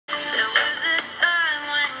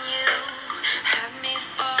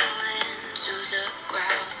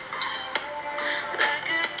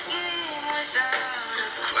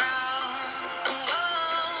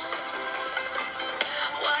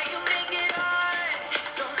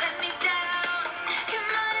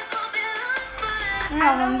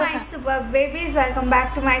Hello my super babies, welcome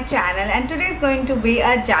back to my channel, and today is going to be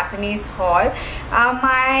a Japanese haul.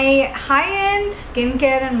 My high-end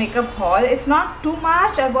skincare and makeup haul. It's not too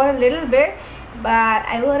much, I bought a little bit, but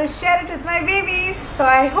I want to share it with my babies. So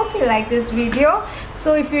I hope you like this video.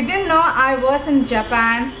 So if you didn't know, I was in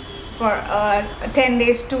Japan for a 10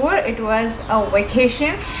 days tour. It was a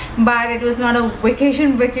vacation, but it was not a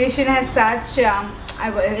vacation as such.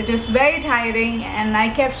 It was very tiring and I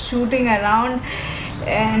kept shooting around,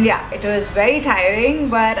 and yeah, it was very tiring,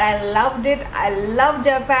 but I loved it. I love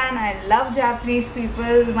Japan. I love Japanese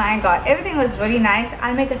people. My god, everything was very nice.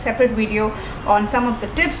 I'll make a separate video on some of the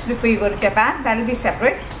tips before you go to Japan. That will be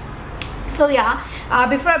separate. So yeah,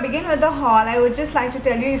 before I begin with the haul, I would just like to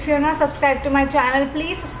tell you, if you're not subscribed to my channel,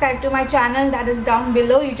 please subscribe to my channel. That is down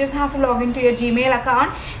below. You just have to log into your Gmail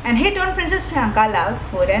account and hit on Princess Priyanka Loves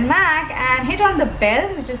Food and Mac and hit on the bell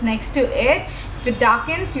which is next to it. If it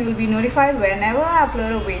darkens, you will be notified whenever I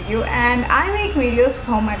upload a video, and I make videos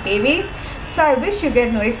for my babies, so I wish you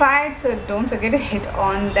get notified. So don't forget to hit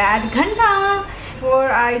on that ghanta. Before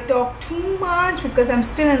I talk too much, because I'm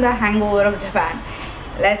still in the hangover of Japan,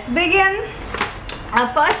 let's begin.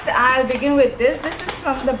 First I'll begin with this. This is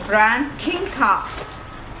from the brand KYOTO.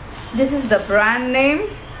 This is the brand name,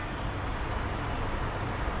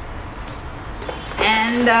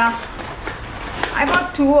 and I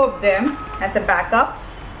bought two of them as a backup.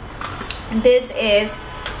 And this is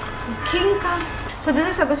KYOTO. So this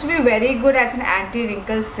is supposed to be very good as an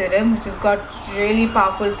anti-wrinkle serum, which has got really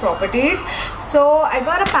powerful properties. So I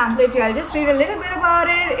got a pamphlet here. I'll just read a little bit about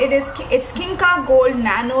it. It's KYOTO Gold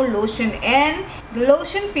Nano Lotion N. The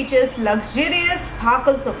lotion features luxurious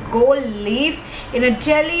sparkles of gold leaf in a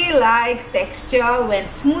jelly-like texture. When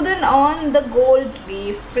smoothened on, the gold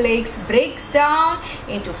leaf flakes breaks down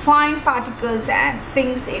into fine particles and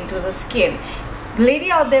sinks into the skin. The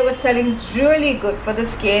lady out there was telling it's really good for the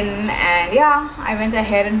skin, and yeah, I went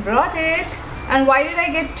ahead and brought it. And why did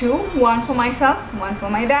I get two? One for myself, one for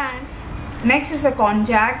my dad. Next is a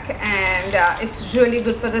konjac, and it's really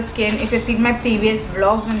good for the skin. If you've seen my previous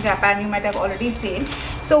vlogs on Japan, you might have already seen.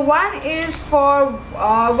 So one is for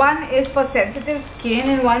sensitive skin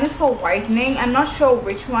and one is for whitening. I'm not sure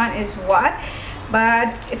which one is what,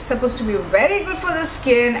 but it's supposed to be very good for the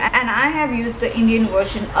skin, and I have used the Indian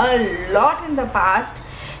version a lot in the past.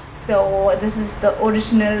 So this is the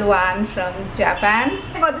original one from Japan.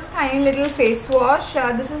 I got this tiny little face wash.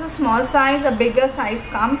 This is a small size. A bigger size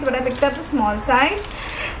comes, but I picked up the small size.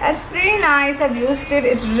 It's pretty nice. I've used it.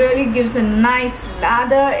 It really gives a nice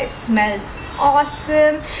lather. It smells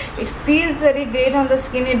awesome. It feels very great on the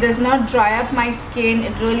skin. It does not dry up my skin.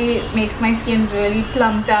 It really makes my skin really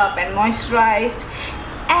plumped up and moisturized,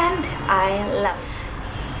 and I love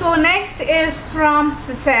it. So next is from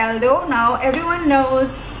Shiseido. Now everyone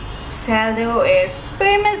knows Shiseido is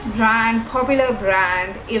famous brand, popular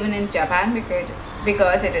brand even in Japan,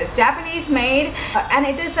 because it is Japanese made, and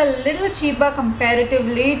it is a little cheaper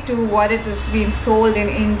comparatively to what it is being sold in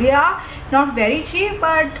India. Not very cheap,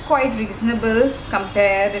 but quite reasonable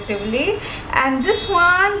comparatively. And this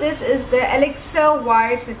is the Elixir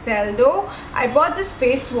White Shiseido. I bought this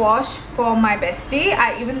face wash for my bestie.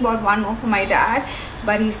 I even bought one more for my dad,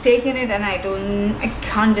 but he's taken it and I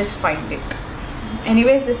can't just find it.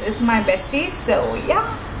 Anyways, this is my bestie, so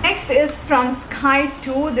yeah. Next is from Sky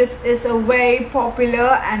 2. This is a very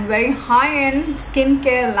popular and very high-end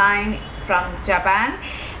skincare line from Japan,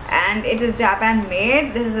 and it is Japan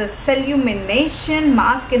made. This is a Cellumination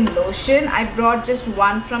mask and lotion. I brought just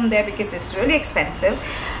one from there because it's really expensive,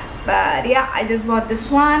 but yeah, I just bought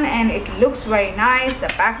this one and it looks very nice. The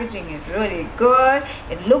packaging is really good.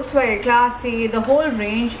 It looks very classy. The whole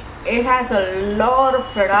range, it has a lot of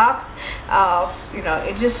products.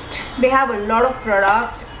 They have a lot of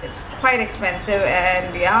product. It's quite expensive,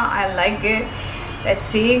 and yeah, I like it. Let's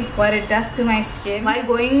see what it does to my skin. While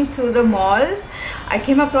going to the malls, I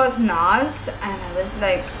came across NARS and I was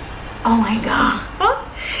like, oh my god.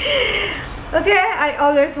 Okay, I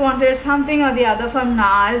always wanted something or the other from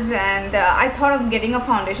NARS, and I thought of getting a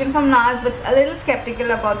foundation from NARS, but a little skeptical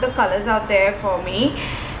about the colors out there for me.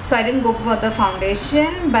 So I didn't go for the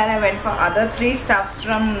foundation, but I went for other three stuffs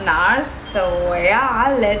from NARS. So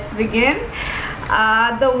yeah, let's begin.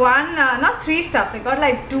 Not three stuffs, I got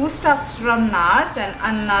like two stuffs from NARS and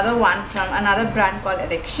another one from another brand called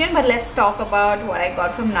Addiction. But let's talk about what I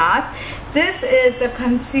got from NARS. This is the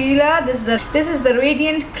concealer. This is the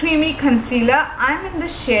Radiant Creamy Concealer. I'm in the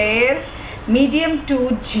shade medium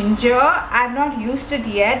to ginger. I've not used it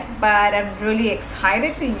yet, but I'm really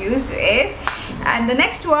excited to use it. And the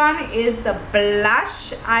next one is the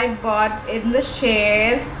blush. I bought in the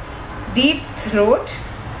shade Deep Throat.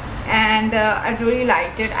 and I really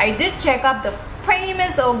liked it. I did check up the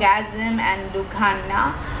famous Orgasm and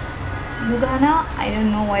Lugana, I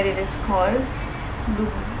don't know what it is called.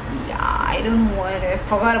 Yeah, I don't know what, I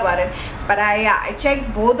forgot about it, but I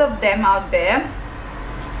checked both of them out there,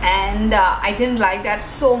 and I didn't like that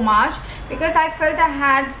so much because I felt I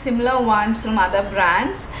had similar ones from other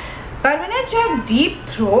brands. But when I checked Deep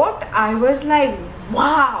Throat, I was like,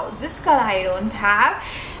 wow, this color I don't have,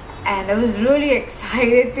 and I was really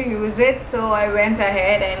excited to use it. So I went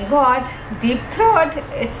ahead and got Deep Throat.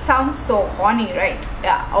 It sounds so horny, right?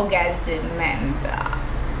 Orgasm. And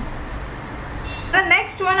the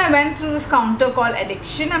next one, I went through this counter called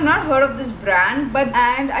Addiction. I've not heard of this brand,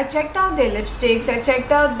 and I checked out their lipsticks, I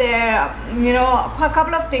checked out their, you know, a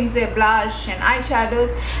couple of things, their blush and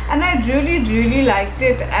eyeshadows, and I really liked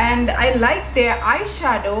it. And I liked their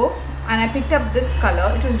eyeshadow, and I picked up this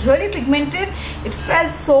color. It was really pigmented. It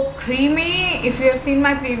felt so creamy. If you have seen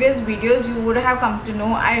my previous videos, you would have come to know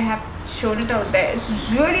I have shown it out there.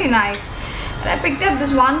 It's really nice. And I picked up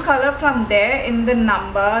this one color from there in the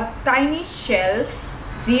number Tiny Shell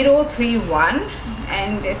 031,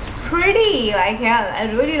 and it's pretty like hell.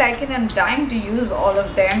 I really like it. I'm dying to use all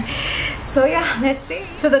of them. So yeah, let's see.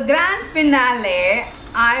 So the grand finale,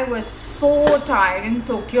 I was so tired in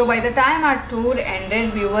Tokyo. By the time our tour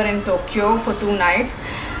ended, we were in Tokyo for 2 nights.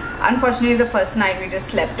 Unfortunately, the first night we just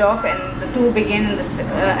slept off, and the tour began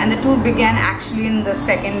actually in the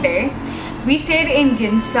second day. We stayed in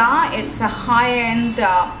Ginza. It's a high-end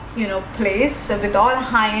you know, place with all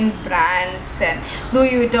high-end brands, and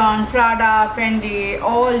Louis Vuitton, Prada, Fendi,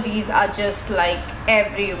 all these are just like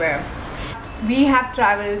everywhere. We have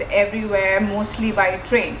traveled everywhere, mostly by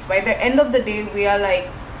trains. By the end of the day, we are like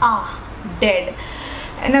dead,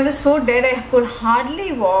 and I was so dead I could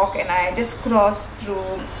hardly walk. And I just crossed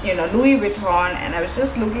through, you know, Louis Vuitton, and I was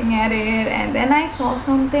just looking at it, and then I saw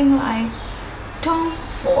something like Tom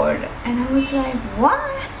Ford, and I was like,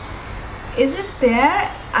 what is it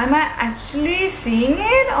there? Am I actually seeing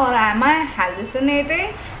it, or am I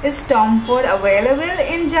hallucinating? Is Tom Ford available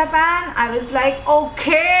in Japan? I was like,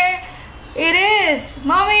 okay, it is,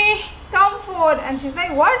 mommy, Tom Ford. And she's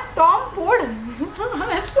like, what, Tom Ford? It's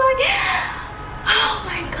like, oh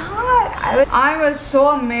my god. I was so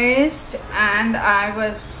amazed, and I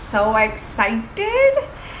was so excited.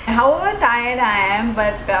 However tired I am,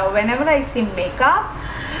 but whenever I see makeup,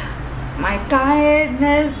 my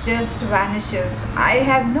tiredness just vanishes. I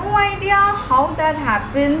have no idea how that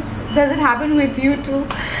happens. Does it happen with you too?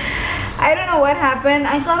 I don't know what happened.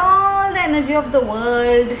 I got all the energy of the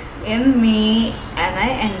world in me, and I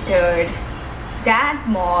entered that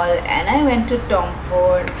mall, and I went to Tom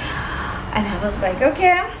Ford, and I was like,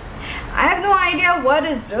 okay, I have no idea what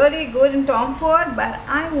is really good in Tom Ford, but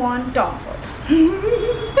I want Tom Ford.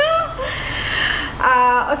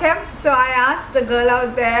 Okay, so I asked the girl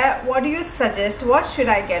out there, what do you suggest, what should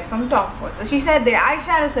I get from Tom Ford? So she said the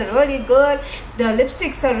eyeshadows are really good, the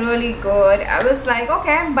lipsticks are really good. I was like,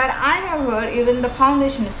 okay, but I have heard even the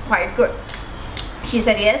foundation is quite good. She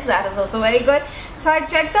said yes, that is also very good. So I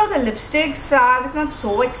checked out the lipsticks. I was not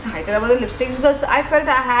so excited about the lipsticks because I felt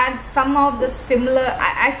I had some of the similar,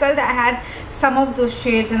 I felt I had some of those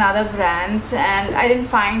shades in other brands, and I didn't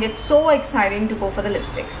find it so exciting to go for the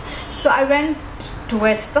lipsticks. So I went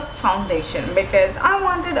towards the foundation because I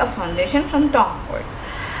wanted a foundation from Tom Ford.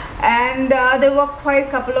 And there were quite a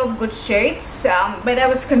couple of good shades, but I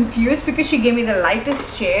was confused because she gave me the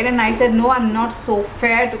lightest shade, and I said no, I'm not so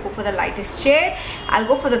fair to go for the lightest shade. I'll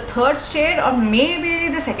go for the third shade or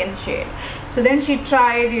maybe the second shade. So then she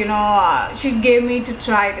tried, you know, she gave me to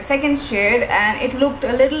try the second shade, and it looked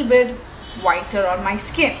a little bit whiter on my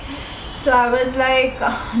skin. So I was like,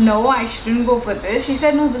 no, I shouldn't go for this. She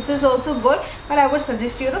said, no, this is also good, but I would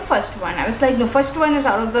suggest you the first one. I was like, no, first one is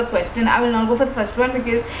out of the question. I will not go for the first one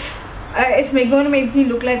because it's going to make me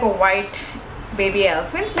look like a white baby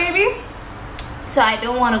elephant maybe. So I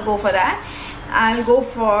don't want to go for that. I'll go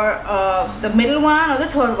for the middle one or the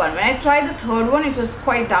third one. When I tried the third one, it was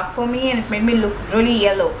quite dark for me and it made me look really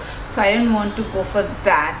yellow. So I didn't want to go for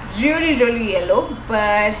that. Really yellow.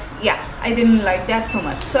 But yeah, I didn't like that so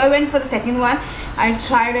much. So I went for the second one. I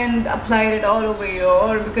tried and applied it all over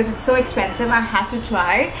here because it's so expensive. I had to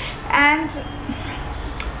try it.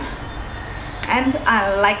 And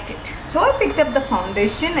I liked it. So I picked up the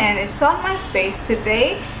foundation and it's on my face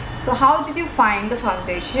today. So how did you find the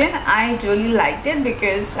foundation? I really liked it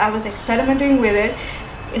because I was experimenting with it.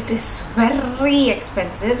 It is very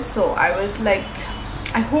expensive, so I was like,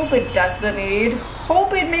 I hope it does the need.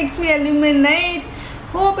 Hope it makes me illuminate.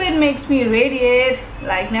 Hope it makes me radiate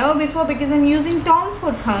like never before because I'm using Tom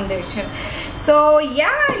Ford foundation. So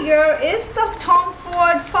yeah, here is the Tom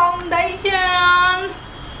Ford foundation,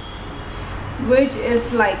 which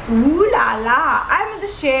is like ooh la la. I'm in the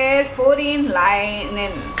shade 14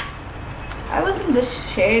 Linen. I was in the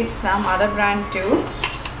shade some other brand too.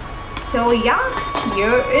 So yeah,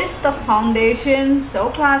 here is the foundation.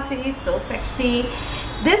 So classy, so sexy.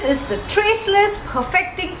 This is the Traceless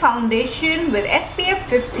Perfecting Foundation with SPF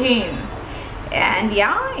 15. And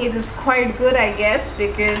yeah, it is quite good, I guess,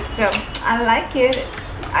 because I like it.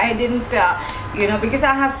 I didn't you know, because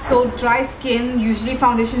I have so dry skin, usually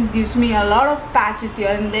foundations gives me a lot of patches here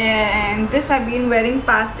and there, and this I've been wearing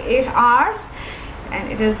past 8 hours and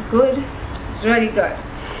it is good. It's really good.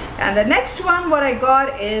 And the next one what I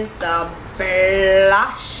got is the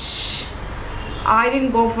blush. I didn't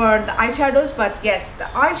go for the eyeshadows, but yes, the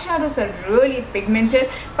eyeshadows are really pigmented,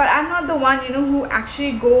 but I'm not the one, you know, who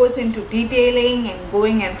actually goes into detailing and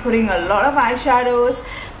going and putting a lot of eyeshadows.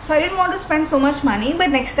 So I didn't want to spend so much money, but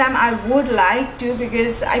next time I would like to,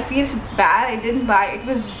 because I feel bad I didn't buy. It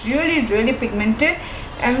was really pigmented,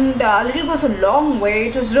 and a little goes a long way.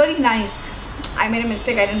 It was really nice. I made a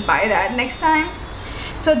mistake, I didn't buy that. Next time.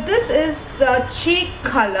 So this is the cheek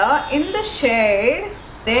color in the shade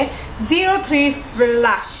 03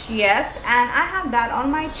 Flush. Yes, and I have that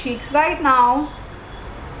on my cheeks right now.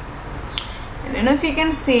 I don't know if you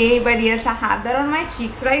can see, but yes, I have that on my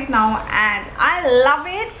cheeks right now and I love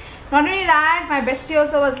it. Not only that, my bestie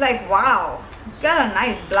also was like, wow, you got a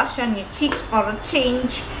nice blush on your cheeks for a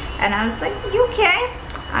change. And I was like, okay,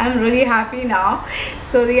 I'm really happy now.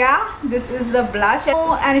 So yeah, this is the blush.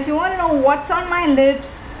 Oh, and if you want to know what's on my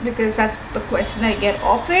lips, because that's the question I get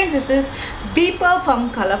often, this is Beeper from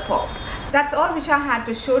Colourpop. That's all which I had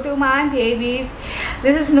to show to my babies.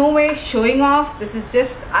 This is no way showing off. This is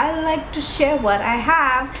just, I like to share what I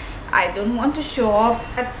have. I don't want to show off.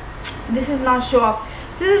 This is not show off.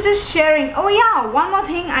 This is just sharing. Oh yeah, one more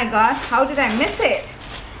thing I got. How did I miss it?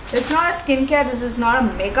 It's not a skincare. This is not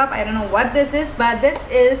a makeup. I don't know what this is, but this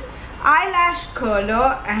is eyelash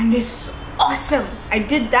curler and it's awesome. I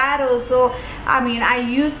did that also. I mean, I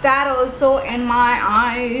used that also in my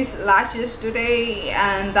eyes lashes today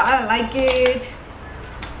and I like it.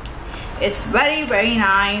 It's very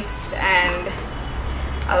nice and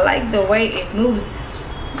I like the way it moves.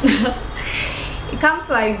 It comes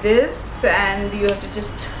like this and you have to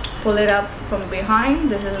just pull it up from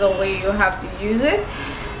behind. This is the way you have to use it.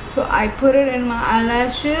 So I put it in my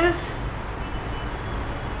eyelashes.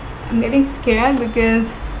 I'm getting scared because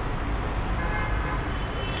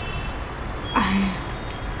I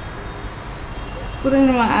put it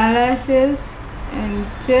in my eyelashes and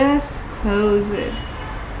just close it.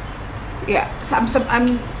 Yeah, so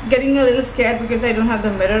I'm getting a little scared because I don't have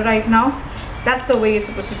the mirror right now. That's the way you're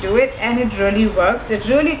supposed to do it and it really works. It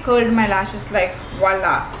really curled my lashes like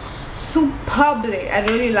voila, superbly. I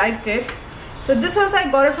really liked it. So this also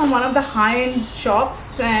I got it from one of the high-end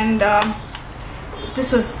shops and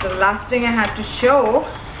this was the last thing I had to show.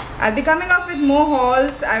 I'll be coming up with more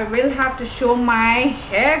hauls. I will have to show my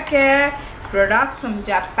hair care products from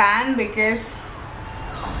Japan because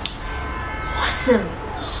awesome,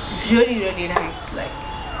 really nice, like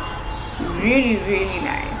really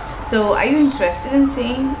nice. So are you interested in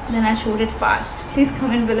seeing? Then I showed it fast. Please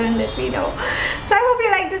comment below and let me know. So I hope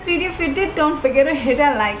you like this video. If you did, don't forget to hit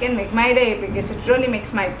a like and make my day because it really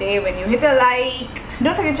makes my day when you hit a like.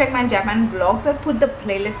 Don't forget to check my Japan vlogs. I'll put the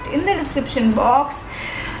playlist in the description box.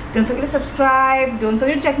 Don't forget to subscribe. Don't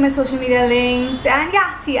forget to check my social media links. And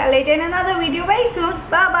yeah, see you later in another video very soon.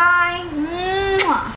 Bye bye.